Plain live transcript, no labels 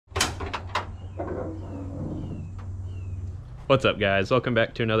What's up guys, welcome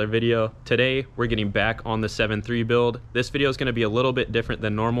back to another video. Today we're getting back on the 7.3 build. This video is going to be a little bit different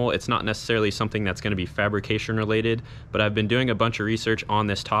than normal. It's not necessarily something that's going to be fabrication related, but I've been doing a bunch of research on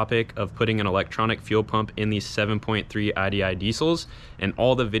this topic of putting an electronic fuel pump in these 7.3 IDI diesels, and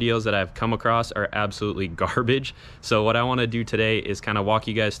all the videos that I've come across are absolutely garbage. So what I want to do today is kind of walk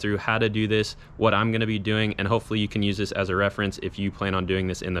you guys through how to do this, what I'm going to be doing, and hopefully you can use this as a reference if you plan on doing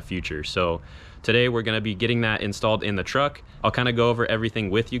this in the future. So today we're going to be getting that installed in the truck. I'll kind of go over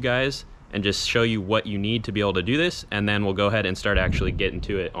everything with you guys and just show you what you need to be able to do this, and then we'll go ahead and start actually getting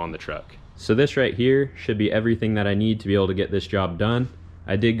to it on the truck. So this right here should be everything that I need to be able to get this job done.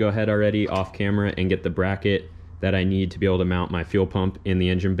 I did go ahead already off camera and get the bracket that I need to be able to mount my fuel pump in the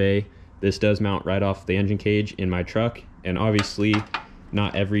engine bay. This does mount right off the engine cage in my truck, and obviously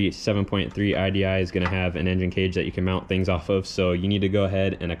not every 7.3 IDI is going to have an engine cage that you can mount things off of, so you need to go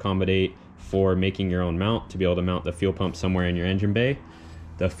ahead and accommodate for making your own mount to be able to mount the fuel pump somewhere in your engine bay.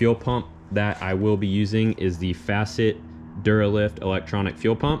 The fuel pump that I will be using is the Facet Duralift Electronic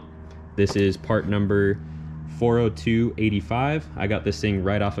Fuel Pump. This is part number 40285. I got this thing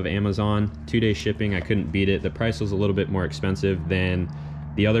right off of Amazon, 2-day shipping. I couldn't beat it. The price was a little bit more expensive than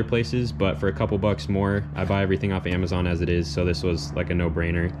the other places, but for a couple bucks more, I buy everything off Amazon as it is, so this was like a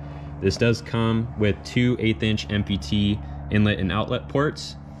no-brainer. This does come with two 1/8" MPT inlet and outlet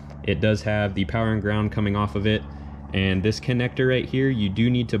ports. It does have the power and ground coming off of it, and this connector right here, you do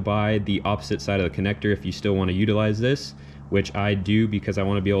need to buy the opposite side of the connector if you still want to utilize this, which I do because I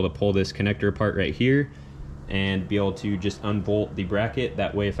want to be able to pull this connector apart right here and be able to just unbolt the bracket.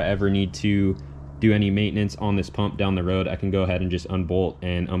 That way if I ever need to do any maintenance on this pump down the road, I can go ahead and just unbolt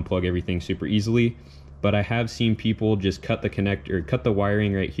and unplug everything super easily. But I have seen people just cut the connector, cut the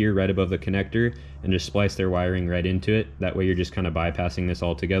wiring right here, right above the connector, and just splice their wiring right into it. That way you're just kind of bypassing this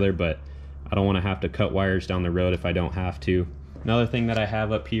altogether, but I don't want to have to cut wires down the road if I don't have to. Another thing that I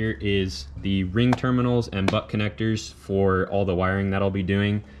have up here is the ring terminals and butt connectors for all the wiring that I'll be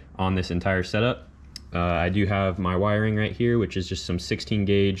doing on this entire setup. I do have my wiring right here, which is just some 16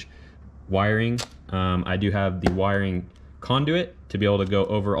 gauge wiring. I do have the wiring conduit to be able to go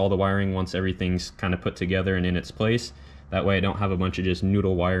over all the wiring once everything's kind of put together and in its place. That way I don't have a bunch of just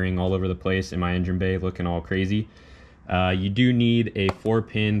noodle wiring all over the place in my engine bay looking all crazy. You do need a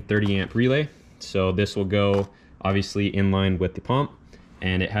 4-pin 30-amp relay, so this will go obviously in line with the pump,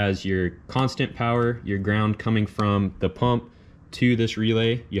 and it has your constant power, your ground coming from the pump to this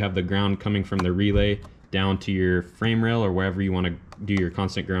relay. You have the ground coming from the relay down to your frame rail or wherever you want to do your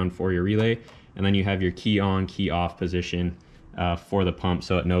constant ground for your relay, and then you have your key on, key off position for the pump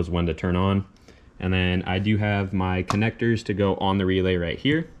so it knows when to turn on. And then I do have my connectors to go on the relay right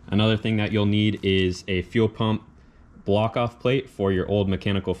here. Another thing that you'll need is a fuel pump block off plate for your old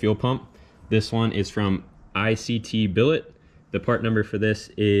mechanical fuel pump. This one is from ICT Billet. The part number for this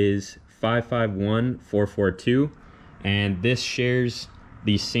is 551442, and this shares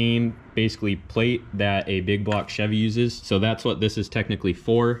the same basically plate that a big block Chevy uses. So that's what this is technically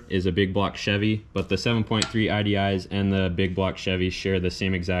for, is a big block Chevy, but the 7.3 IDIs and the big block Chevy share the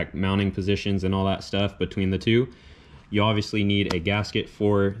same exact mounting positions and all that stuff between the two. You obviously need a gasket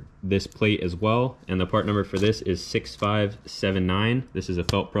for this plate as well, and the part number for this is 6579. This is a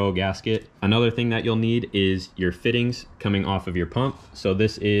Felt Pro gasket. Another thing that you'll need is your fittings coming off of your pump. So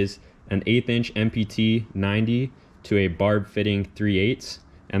this is an 1/8" MPT 90 to a barb fitting 3/8,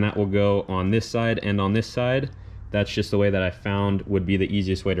 and that will go on this side and on this side. That's just the way that I found would be the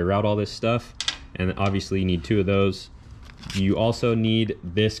easiest way to route all this stuff, and obviously you need two of those. You also need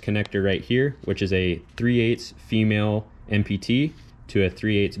this connector right here, which is a 3/8 female MPT to a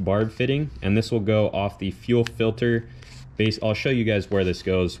 3/8 barb fitting, and this will go off the fuel filter base. I'll show you guys where this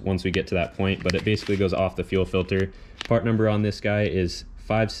goes once we get to that point, but it basically goes off the fuel filter. Part number on this guy is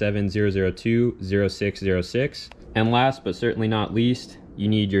 570020606. And last but certainly not least, you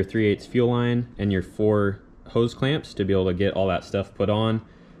need your 3/8 fuel line and your 4 hose clamps to be able to get all that stuff put on.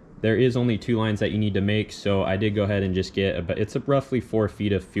 There is only 2 lines that you need to make, so I did go ahead and just get it's roughly 4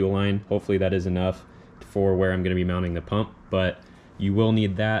 feet of fuel line. Hopefully that is enough for where I'm going to be mounting the pump, but you will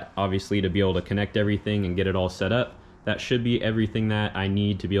need that obviously to be able to connect everything and get it all set up. That should be everything that I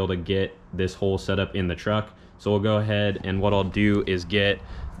need to be able to get this whole setup in the truck. So we'll go ahead, and what I'll do is get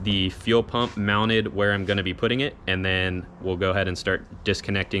the fuel pump mounted where I'm going to be putting it, and then we'll go ahead and start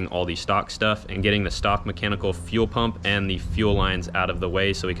disconnecting all the stock stuff and getting the stock mechanical fuel pump and the fuel lines out of the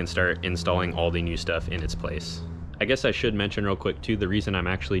way so we can start installing all the new stuff in its place. I guess I should mention real quick too, the reason I'm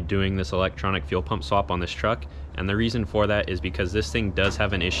actually doing this electronic fuel pump swap on this truck, and the reason for that is because this thing does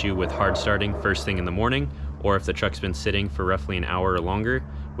have an issue with hard starting first thing in the morning, or if the truck's been sitting for roughly an hour or longer,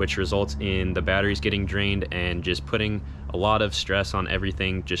 which results in the batteries getting drained and just putting a lot of stress on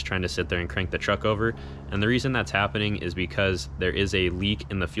everything, just trying to sit there and crank the truck over. And the reason that's happening is because there is a leak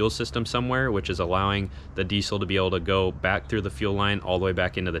in the fuel system somewhere, which is allowing the diesel to be able to go back through the fuel line all the way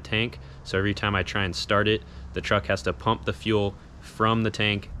back into the tank. So every time I try and start it, the truck has to pump the fuel from the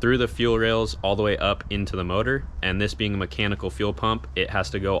tank through the fuel rails all the way up into the motor. And this being a mechanical fuel pump, it has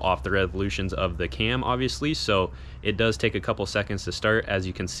to go off the revolutions of the cam, obviously, so it does take a couple seconds to start, as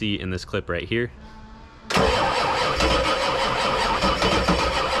you can see in this clip right here.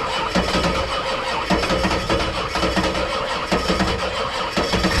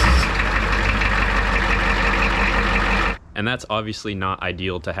 And that's obviously not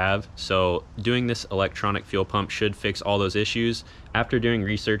ideal to have. So doing this electronic fuel pump should fix all those issues. After doing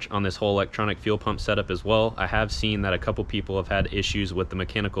research on this whole electronic fuel pump setup as well, I have seen that a couple people have had issues with the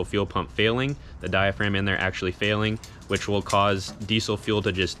mechanical fuel pump failing, the diaphragm in there actually failing, which will cause diesel fuel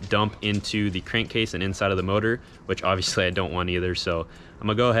to just dump into the crankcase and inside of the motor, which obviously I don't want either. So I'm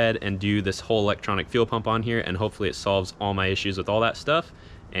gonna go ahead and do this whole electronic fuel pump on here, and hopefully it solves all my issues with all that stuff,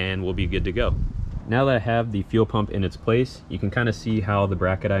 and we'll be good to go. Now that I have the fuel pump in its place, you can kind of see how the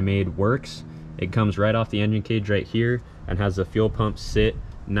bracket I made works. It comes right off the engine cage right here and has the fuel pump sit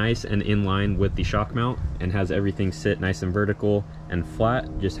nice and in line with the shock mount, and has everything sit nice and vertical and flat,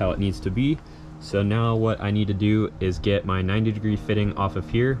 just how it needs to be. So now what I need to do is get my 90-degree fitting off of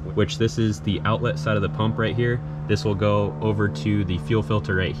here, which this is the outlet side of the pump right here. This will go over to the fuel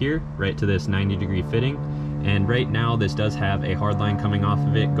filter right here, right to this 90-degree fitting. And right now this does have a hard line coming off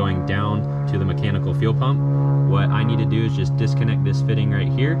of it going down to the mechanical fuel pump. What I need to do is just disconnect this fitting right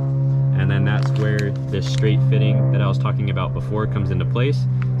here, and then that's where this straight fitting that I was talking about before comes into place.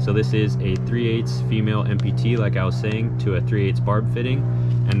 So this is a 3/8 female MPT, like I was saying, to a 3/8 barb fitting,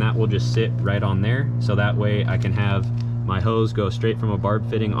 and that will just sit right on there. So that way I can have my hose go straight from a barb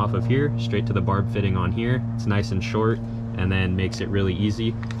fitting off of here straight to the barb fitting on here. It's nice and short, and then makes it really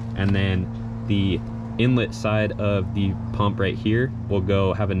easy. And then the inlet side of the pump right here will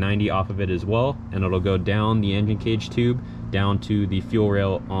go have a 90 off of it as well, and it'll go down the engine cage tube down to the fuel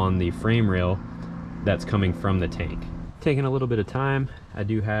rail on the frame rail that's coming from the tank. Taking a little bit of time, I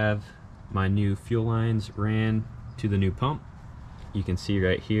do have my new fuel lines ran to the new pump. You can see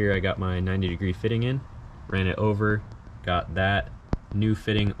right here I got my 90-degree fitting in, ran it over, got that new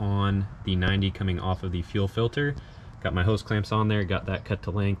fitting on the 90 coming off of the fuel filter, got my hose clamps on there, got that cut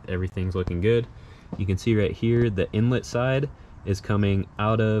to length, everything's looking good. You can see right here the inlet side is coming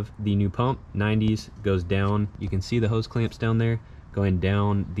out of the new pump. 90s goes down. You can see the hose clamps down there going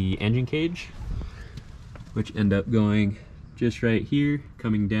down the engine cage, which end up going just right here,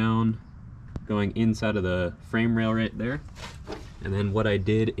 coming down, going inside of the frame rail right there. And then what I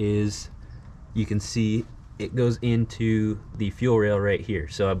did is, you can see it goes into the fuel rail right here.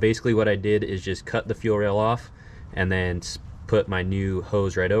 So basically what I did is just cut the fuel rail off and then put my new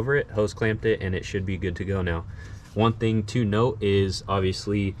hose right over it, hose clamped it, and it should be good to go now. One thing to note is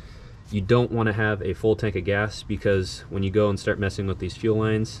obviously you don't want to have a full tank of gas, because when you go and start messing with these fuel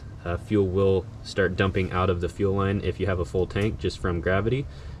lines, fuel will start dumping out of the fuel line if you have a full tank, just from gravity.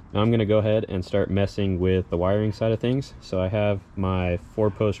 Now I'm going to go ahead and start messing with the wiring side of things. So I have my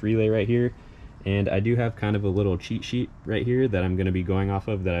 4-post relay right here, and I do have kind of a little cheat sheet right here that I'm going to be going off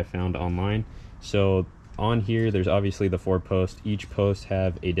of that I found online. So on here there's obviously the 4 posts. Each post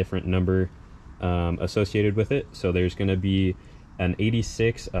have a different number associated with it. So there's going to be an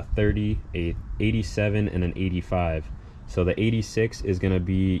 86, a 30, a 87, and an 85. So the 86 is going to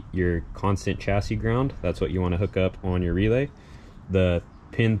be your constant chassis ground. That's what you want to hook up on your relay. The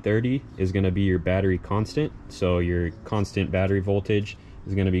pin 30 is going to be your battery constant. So your constant battery voltage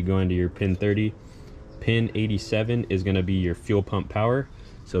is going to be going to your pin 30. Pin 87 is going to be your fuel pump power.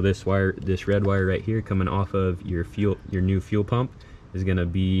 So this wire, this red wire right here coming off of your new fuel pump, is going to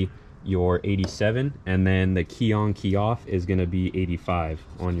be your 87, and then the key on key off is going to be 85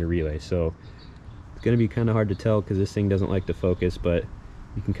 on your relay. So it's going to be kind of hard to tell because this thing doesn't like to focus, but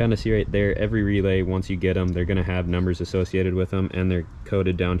you can kind of see right there, every relay, once you get them, they're going to have numbers associated with them, and they're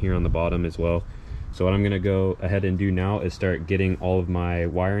coded down here on the bottom as well. So what I'm going to go ahead and do now is start getting all of my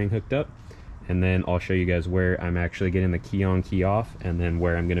wiring hooked up, and then I'll show you guys where I'm actually getting the key on key off, and then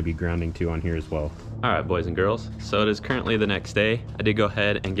where I'm going to be grounding to on here as well. Alright boys and girls, so it is currently the next day. I did go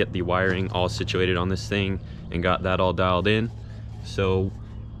ahead and get the wiring all situated on this thing and got that all dialed in. So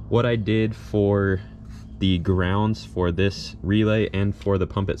what I did for the grounds for this relay and for the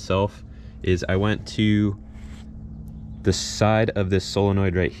pump itself is I went to the side of this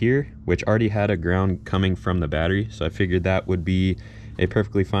solenoid right here, which already had a ground coming from the battery, so I figured that would be a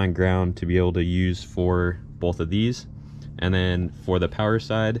perfectly fine ground to be able to use for both of these. And then for the power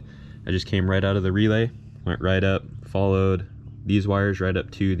side, I just came right out of the relay, went right up, followed these wires right up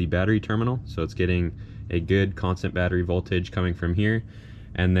to the battery terminal, so it's getting a good constant battery voltage coming from here.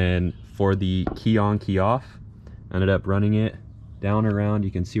 And then for the key on, key off, ended up running it down around.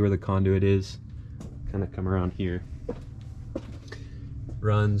 You can see where the conduit is, kind of come around here,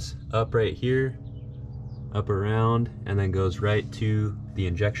 runs up right here, up around, and then goes right to the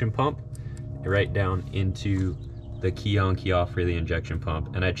injection pump, right down into the key on, key off for the injection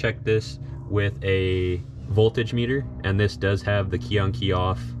pump. And I checked this with a voltage meter, and this does have the key on, key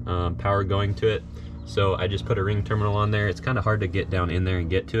off power going to it. So I just put a ring terminal on there. It's kind of hard to get down in there and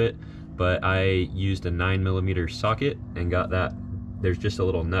get to it, but I used a 9mm socket and got that. There's just a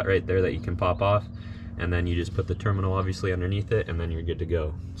little nut right there that you can pop off, and then you just put the terminal obviously underneath it, and then you're good to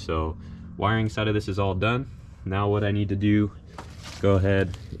go. So wiring side of this is all done. Now what I need to do, go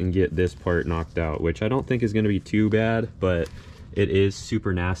ahead and get this part knocked out, which I don't think is going to be too bad, but it is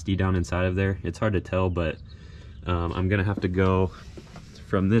super nasty down inside of there. It's hard to tell, but I'm gonna have to go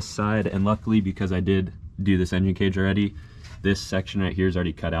from this side, and luckily, because I did do this engine cage already, this section right here is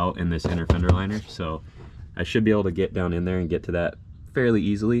already cut out in this inner fender liner, so I should be able to get down in there and get to that fairly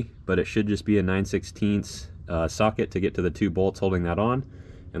easily. But it should just be a 9/16 socket to get to the 2 bolts holding that on,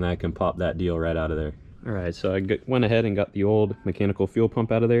 and then I can pop that deal right out of there. All right, so I went ahead and got the old mechanical fuel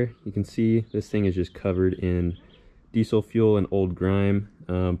pump out of there. You can see this thing is just covered in diesel fuel and old grime,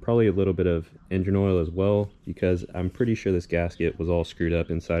 probably a little bit of engine oil as well, because I'm pretty sure this gasket was all screwed up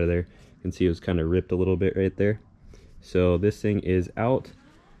inside of there. You can see it was kind of ripped a little bit right there. So this thing is out,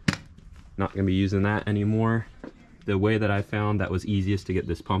 not gonna be using that anymore. The way that I found that was easiest to get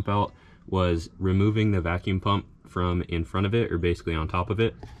this pump out was removing the vacuum pump from in front of it, or basically on top of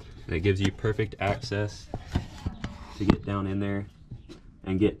it. And it gives you perfect access to get down in there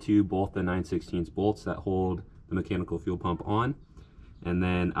and get to both the 9/16 bolts that hold the mechanical fuel pump on. And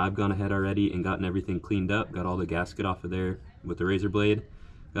then I've gone ahead already and gotten everything cleaned up, got all the gasket off of there with the razor blade,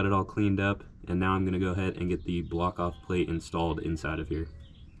 got it all cleaned up, and now I'm gonna go ahead and get the block off plate installed inside of here.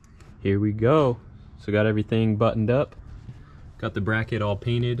 Here we go. So got everything buttoned up, got the bracket all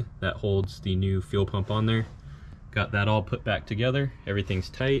painted that holds the new fuel pump on there, got that all put back together, everything's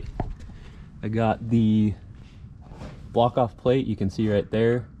tight. I got the block off plate, you can see right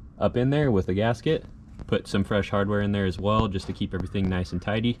there, up in there with the gasket. Put some fresh hardware in there as well, just to keep everything nice and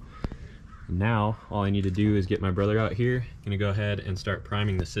tidy. And now all I need to do is get my brother out here. I'm gonna go ahead and start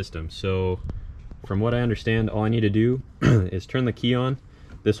priming the system. So from what I understand, all I need to do is turn the key on.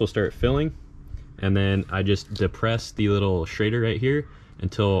 This will start filling, and then I just depress the little Schrader right here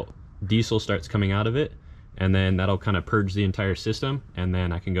until diesel starts coming out of it, and then that'll kind of purge the entire system, and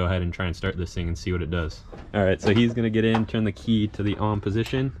then I can go ahead and try and start this thing and see what it does. All right, so he's gonna get in, turn the key to the on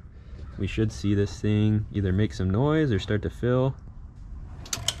position. We should see this thing either make some noise or start to fill.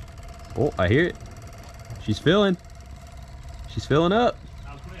 Oh, I hear it. She's filling. She's filling up.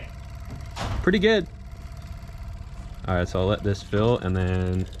 Pretty good. All right, so I'll let this fill, and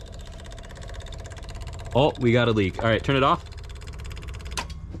then... Oh, we got a leak. All right, turn it off.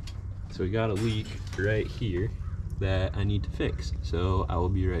 So we got a leak right here that I need to fix. So I will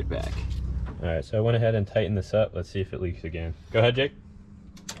be right back. All right, so I went ahead and tightened this up. Let's see if it leaks again. Go ahead, Jake.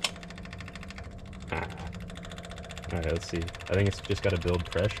 All right, let's see. I think it's just got to build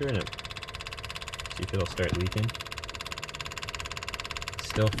pressure, and see if it'll start leaking.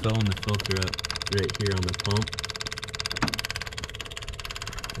 Still filling the filter up right here on the pump.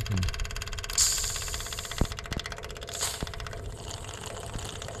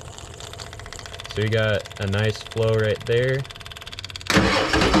 So you got a nice flow right there.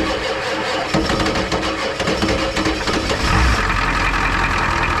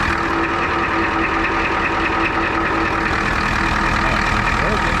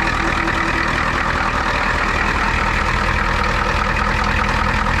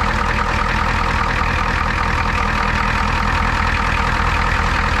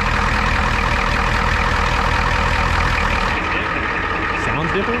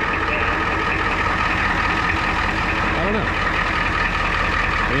 Different? I don't know.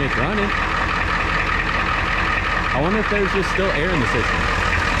 I mean, it's running. I wonder if there's just still air in the system.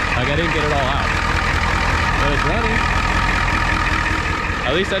 Like, I didn't get it all out. But it's running.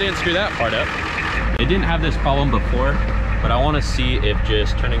 At least I didn't screw that part up. It didn't have this problem before, but I want to see if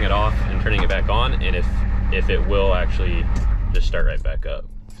just turning it off and turning it back on, and if it will actually just start right back up.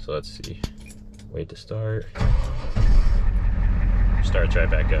 So let's see. Wait to start. Starts right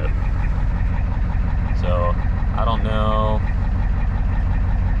back up. So I don't know,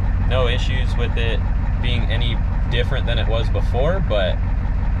 no issues with it being any different than it was before, but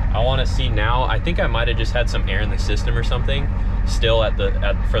I want to see now. I think I might have just had some air in the system or something still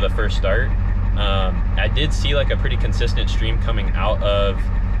for the first start. I did see like a pretty consistent stream coming out of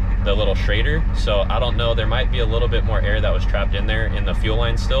the little Schrader, so I don't know, there might be a little bit more air that was trapped in there in the fuel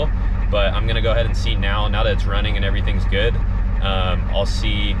line still, but I'm gonna go ahead and see now that it's running and everything's good. I'll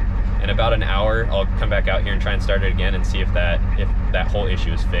see in about an hour. I'll come back out here and try and start it again and see if that whole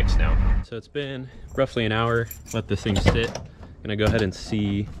issue is fixed now. So it's been roughly an hour. Let this thing sit. Gonna go ahead and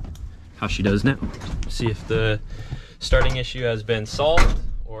see how she does now. See if the starting issue has been solved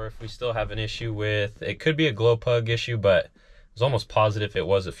or if we still have an issue with, it could be a glow plug issue, but I was almost positive it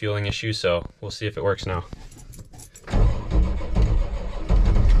was a fueling issue, so we'll see if it works now.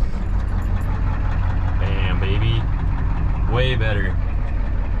 Bam, baby. Way better.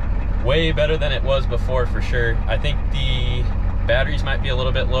 Way better than it was before for sure. I think the batteries might be a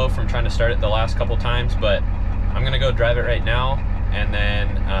little bit low from trying to start it the last couple times, but I'm gonna go drive it right now and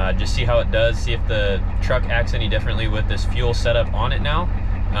then just see how it does, see if the truck acts any differently with this fuel setup on it now.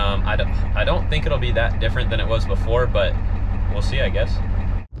 I don't think it'll be that different than it was before, but we'll see, I guess.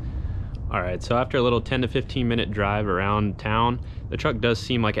 All right, so after a little 10 to 15 minute drive around town, the truck does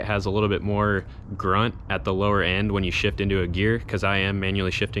seem like it has a little bit more grunt at the lower end when you shift into a gear, because I am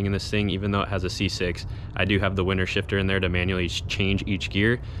manually shifting in this thing. Even though it has a C6, I do have the winter shifter in there to manually change each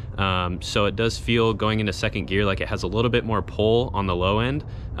gear. So it does feel going into second gear like it has a little bit more pull on the low end,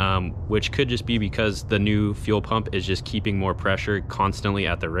 which could just be because the new fuel pump is just keeping more pressure constantly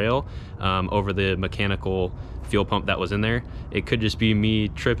at the rail over the mechanical fuel pump that was in there. It could just be me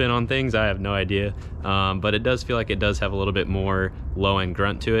tripping on things, I have no idea, but it does feel like it does have a little bit more low end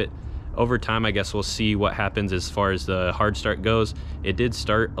grunt to it. Over time, I guess we'll see what happens as far as the hard start goes. It did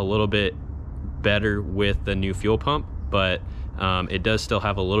start a little bit better with the new fuel pump, but it does still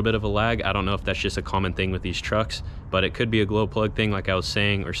have a little bit of a lag. I don't know if that's just a common thing with these trucks, but it could be a glow plug thing like I was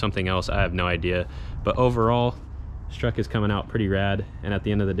saying, or something else. I have no idea. But overall, this truck is coming out pretty rad, and at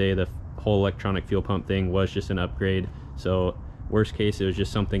the end of the day, the whole electronic fuel pump thing was just an upgrade. So worst case, it was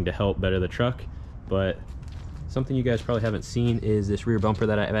just something to help better the truck. But something you guys probably haven't seen is this rear bumper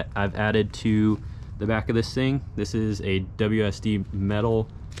that I've added to the back of this thing. This is a WSD metal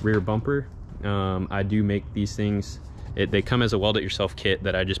rear bumper. I do make these things. They come as a weld-it-yourself kit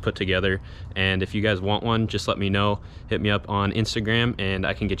that I just put together, and if you guys want one, just let me know. Hit me up on Instagram and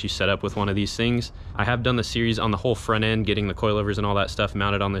I can get you set up with one of these things. I have done the series on the whole front end, getting the coilovers and all that stuff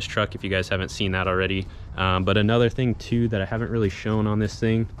mounted on this truck, if you guys haven't seen that already. But another thing too that I haven't really shown on this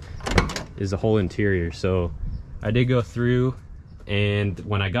thing is the whole interior. So I did go through, and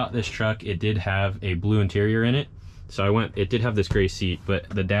when I got this truck, it did have a blue interior in it. So it did have this gray seat, but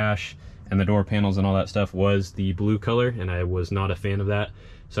the dash and the door panels and all that stuff was the blue color, and I was not a fan of that.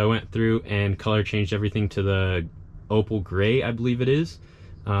 So I went through and color changed everything to the opal gray, I believe it is,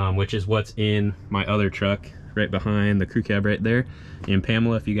 which is what's in my other truck right behind the crew cab right there in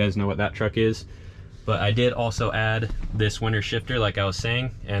Pamela, if you guys know what that truck is. But I did also add this winter shifter like I was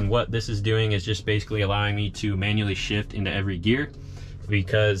saying, and what this is doing is just basically allowing me to manually shift into every gear,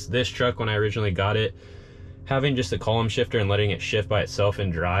 because this truck, when I originally got it, having just a column shifter and letting it shift by itself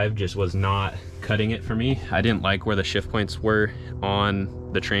and drive just was not cutting it for me. I didn't like where the shift points were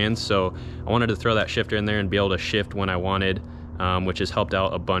on the trans, so I wanted to throw that shifter in there and be able to shift when I wanted, which has helped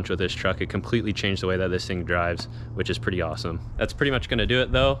out a bunch with this truck. It completely changed the way that this thing drives, which is pretty awesome. That's pretty much gonna do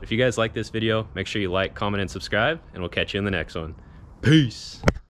it though. If you guys like this video, make sure you like, comment, and subscribe, and we'll catch you in the next one. Peace.